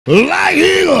like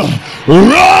eagle,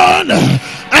 run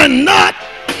and not.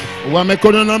 Why me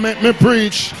couldn't make me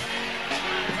preach?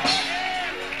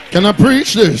 Can I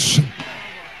preach this?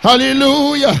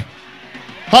 Hallelujah.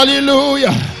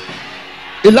 Hallelujah.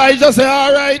 Elijah said,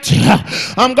 all right,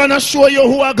 I'm going to show you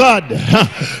who a God.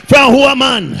 From who a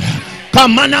man.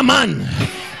 Come man a man.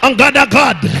 And God a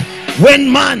God.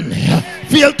 When man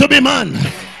failed to be man,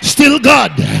 still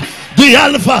God. The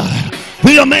Alpha,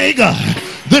 the Omega,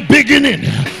 the beginning.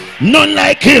 None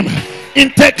like him.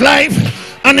 In take life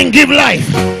and in give life.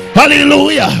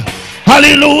 Hallelujah.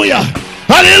 Hallelujah.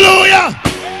 Hallelujah.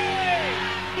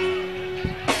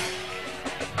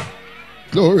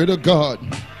 Glory to God.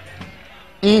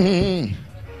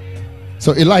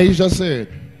 So Elijah said,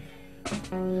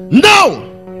 no,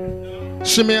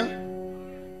 Shemaiah,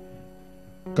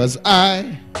 because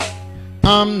I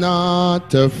am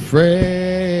not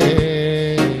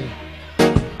afraid.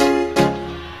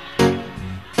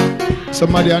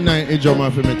 Somebody anoint a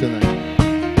drummer for me tonight.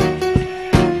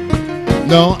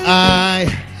 No, I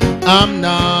am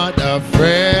not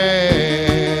afraid.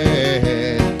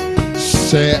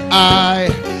 Say I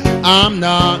am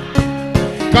not.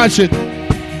 Catch it.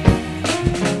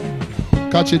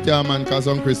 Catch it, yeah, man, because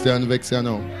some Christian vex you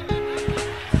now.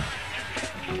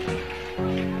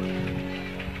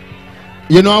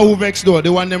 You know who vex though?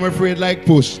 The one them afraid like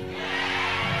push.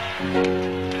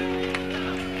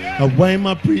 Why am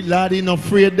I pre-laddie not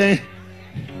afraid then?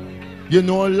 You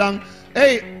know long.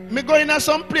 Hey, me go in a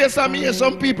some place and me hear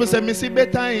some people say, me see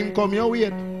better him come your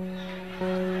way.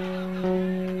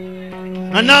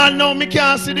 And now me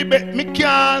can't see the bed. Me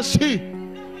can't see.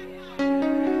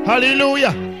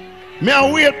 Hallelujah. Me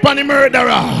a wait for the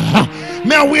murderer.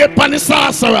 Me a wait for the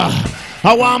sorcerer.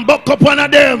 I want buck up one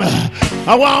of them.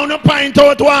 I want to point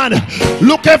out one.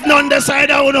 Look if none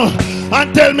decide I know.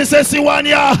 And tell me say see one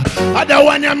ya. Other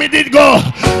one ya me did go.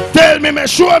 Tell me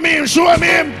show me him, show me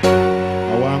him.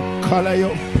 I want color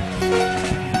you.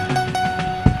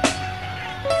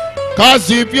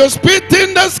 Cause if you spit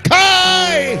in the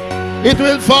sky, it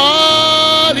will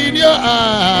fall in your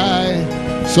eye.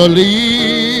 So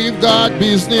leave God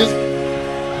business.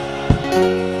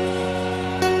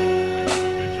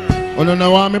 Oh no, no, I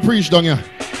want me preach down here.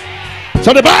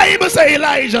 So the Bible say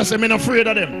Elijah said, I'm not afraid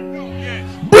of them.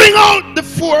 Bring out the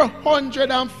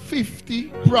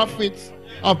 450 prophets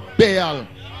of Baal.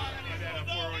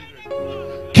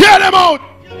 Kill them out.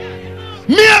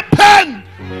 Me a pen.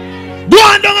 Go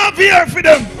on down a fear for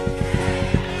them.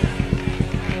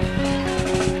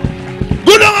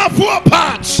 Go down a 4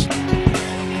 parts.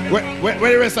 Where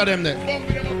the rest of them there?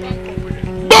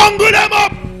 Bungle them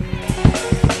up.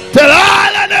 Tell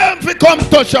all of them to come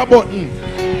touch a button.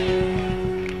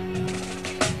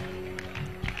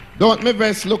 Don't my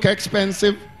vest look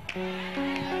expensive?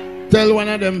 Tell one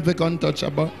of them to come touch a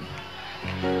button.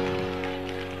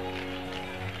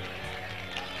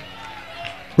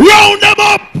 Round them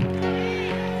up.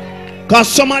 Because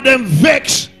some of them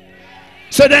vex.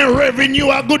 So then revenue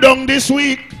are good on this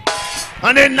week.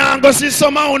 And then now go see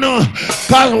some of no.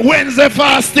 Because Wednesday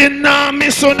fasting now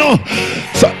miss or no.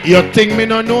 So you think me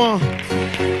no know?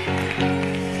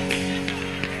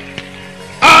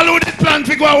 All who did plan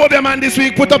to go over them man this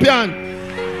week, put up your hand.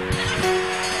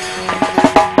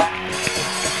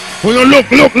 Oh, you look.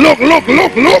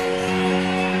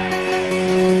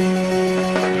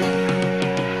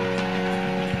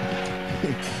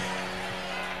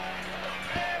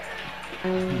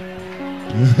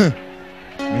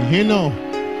 You know.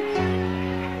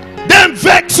 Them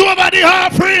vex over the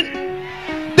offering.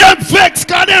 Them vex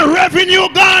because their revenue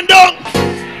gone down.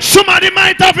 Somebody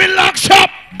might have a lock shop.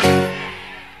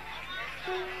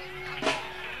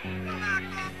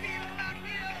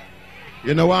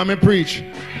 You know what I preach?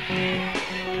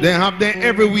 They have them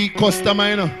every week customer,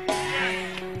 you know.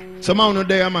 Some of them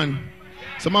there, man.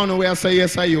 Some of them where I say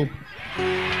yes, I you.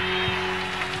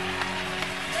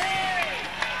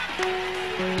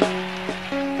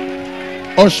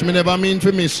 Hush, me never mean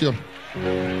to miss you.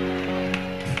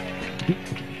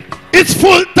 It's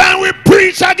full time we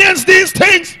preach against these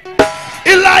things.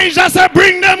 Elijah said,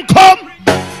 bring them come.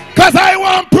 Because I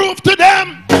want proof to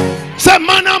them. Say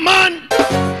man a man.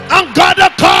 And God a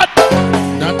God.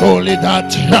 Not only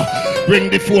that, bring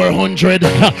the 400.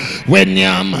 When you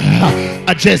am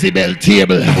a Jezebel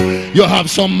table, you have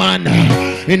some man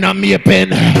in a me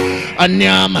pen and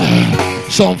yam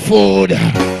some food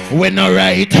when not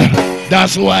right.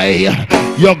 That's why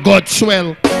your gut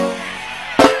swell.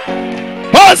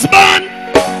 Husband,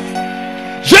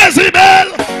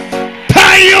 Jezebel,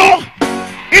 tie you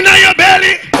in your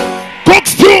belly, cook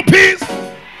stew peas,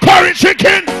 curry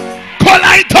chicken,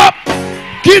 collide up,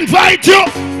 invite you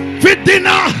for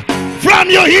dinner from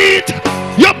your heat,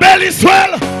 your belly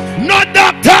swell. No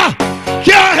doctor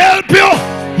can help you.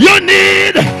 You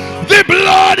need the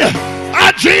blood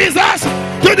of Jesus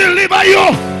to deliver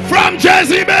you from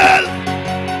Jezebel.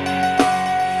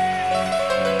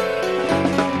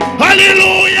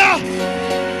 Hallelujah.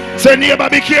 Say, neighbor,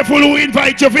 be careful who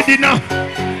invite you for dinner.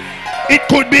 It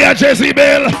could be a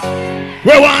Jezebel.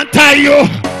 We want to tie you.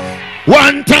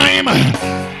 One time,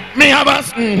 me have a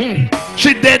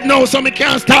she dead now, so me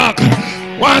can't talk.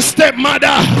 One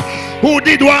stepmother who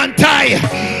did one tie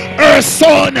her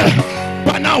son,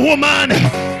 but a woman,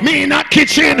 me in a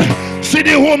kitchen, see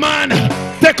the woman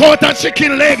take out a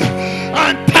chicken leg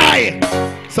and tie.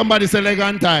 Somebody say leg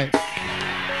and tie.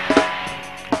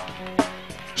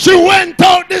 She went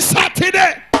out this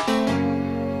Saturday,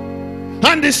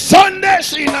 and the Sunday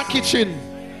she in a kitchen.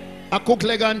 I cook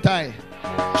leg and tie.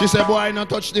 She said, boy, I not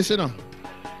touch this, you know.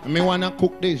 I me wanna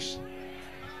cook this.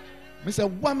 I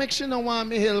said, what makes you not want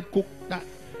me help cook that?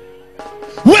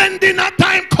 When dinner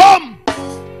time come,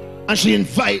 and she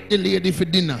invite the lady for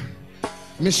dinner,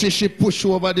 me see she push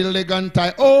over the leg and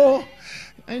tie. Oh,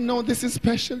 I know this is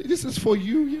special. This is for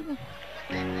you, you know.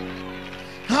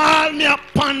 Call me a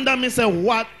panda. Me say,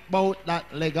 what about that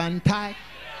leg and tie?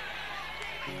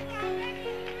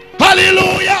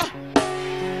 Hallelujah.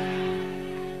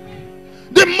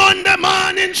 The Monday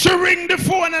morning, she ring the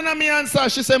phone and me answer.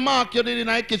 She say, Mark, you did in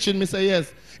my kitchen. Me say,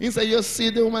 yes. He say, you see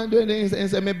the woman doing it? He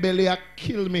say, my belly a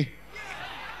kill me.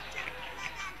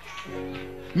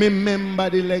 Me remember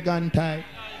the leg and tie.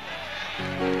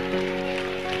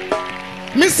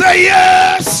 Me say,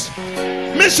 yes.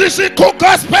 Me see she cook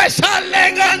a special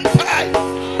leg and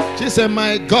tie. She say,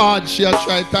 my God, she a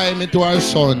try tie me to her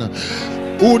son.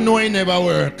 Who know he never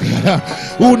work.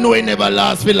 Who know he never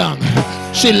last for long.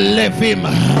 She left him.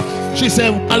 She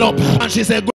said, "All up," and she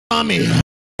said, "Go on me."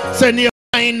 Say, "You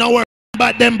ain't no work,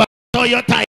 but them but so you're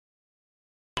tight.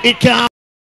 It can't.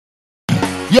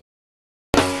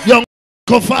 You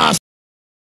go fast.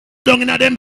 Down in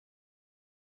them.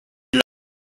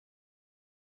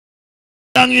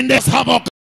 Down in this havoc.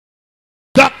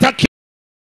 Doctor,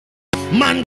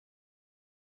 man,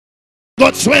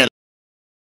 got swell.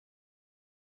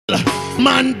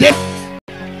 Man, dead."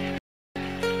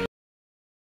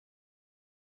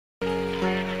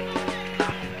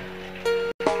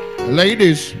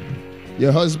 Ladies,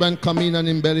 your husband come in and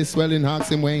him belly swelling, ask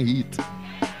him when he eat.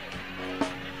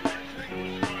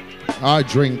 Or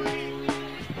drink.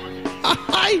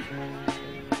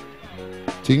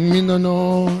 Ting me no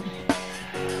know.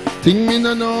 Ting me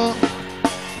no know.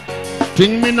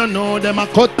 Ting me no know. Them a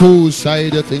cut two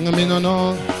side. You think me no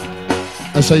know.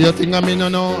 I say you think me no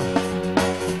know.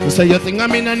 I say you think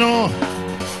me no know.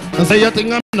 I say you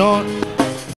think me no know.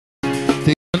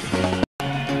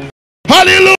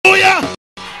 Hallelujah.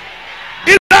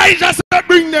 Elijah said,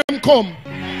 bring them come.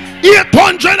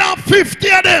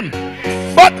 850 of them.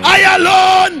 But I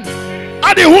alone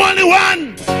are the only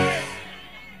one.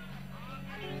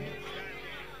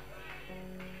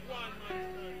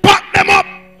 Pack them up.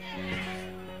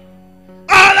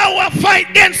 All our fight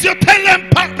against you, tell them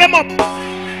pack them up.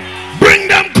 Bring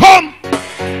them come.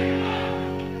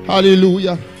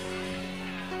 Hallelujah.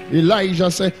 Elijah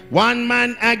said, one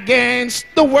man against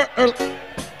the world.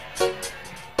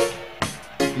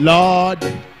 Lord,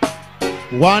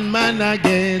 one man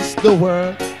against the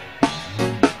world.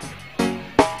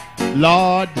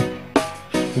 Lord,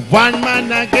 one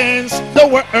man against the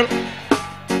world.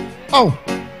 Oh,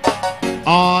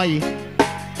 I,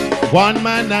 one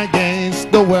man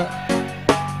against the world.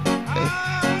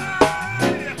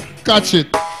 Catch it.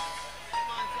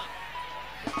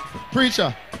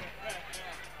 Preacher.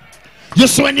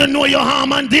 Just when you know you're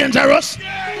harm and dangerous,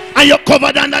 and you're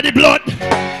covered under the blood,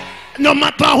 no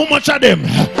matter how much of them,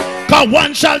 because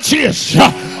one shall chase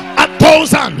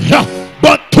 1,000,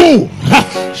 but two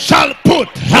shall put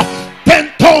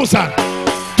 10,000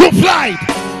 to flight.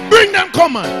 Bring them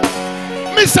come on.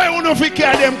 Me say you know if you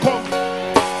care them come.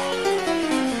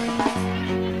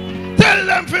 Tell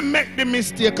them to make the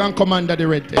mistake and come under the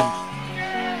red tent.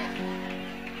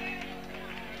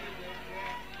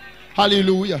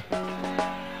 Hallelujah.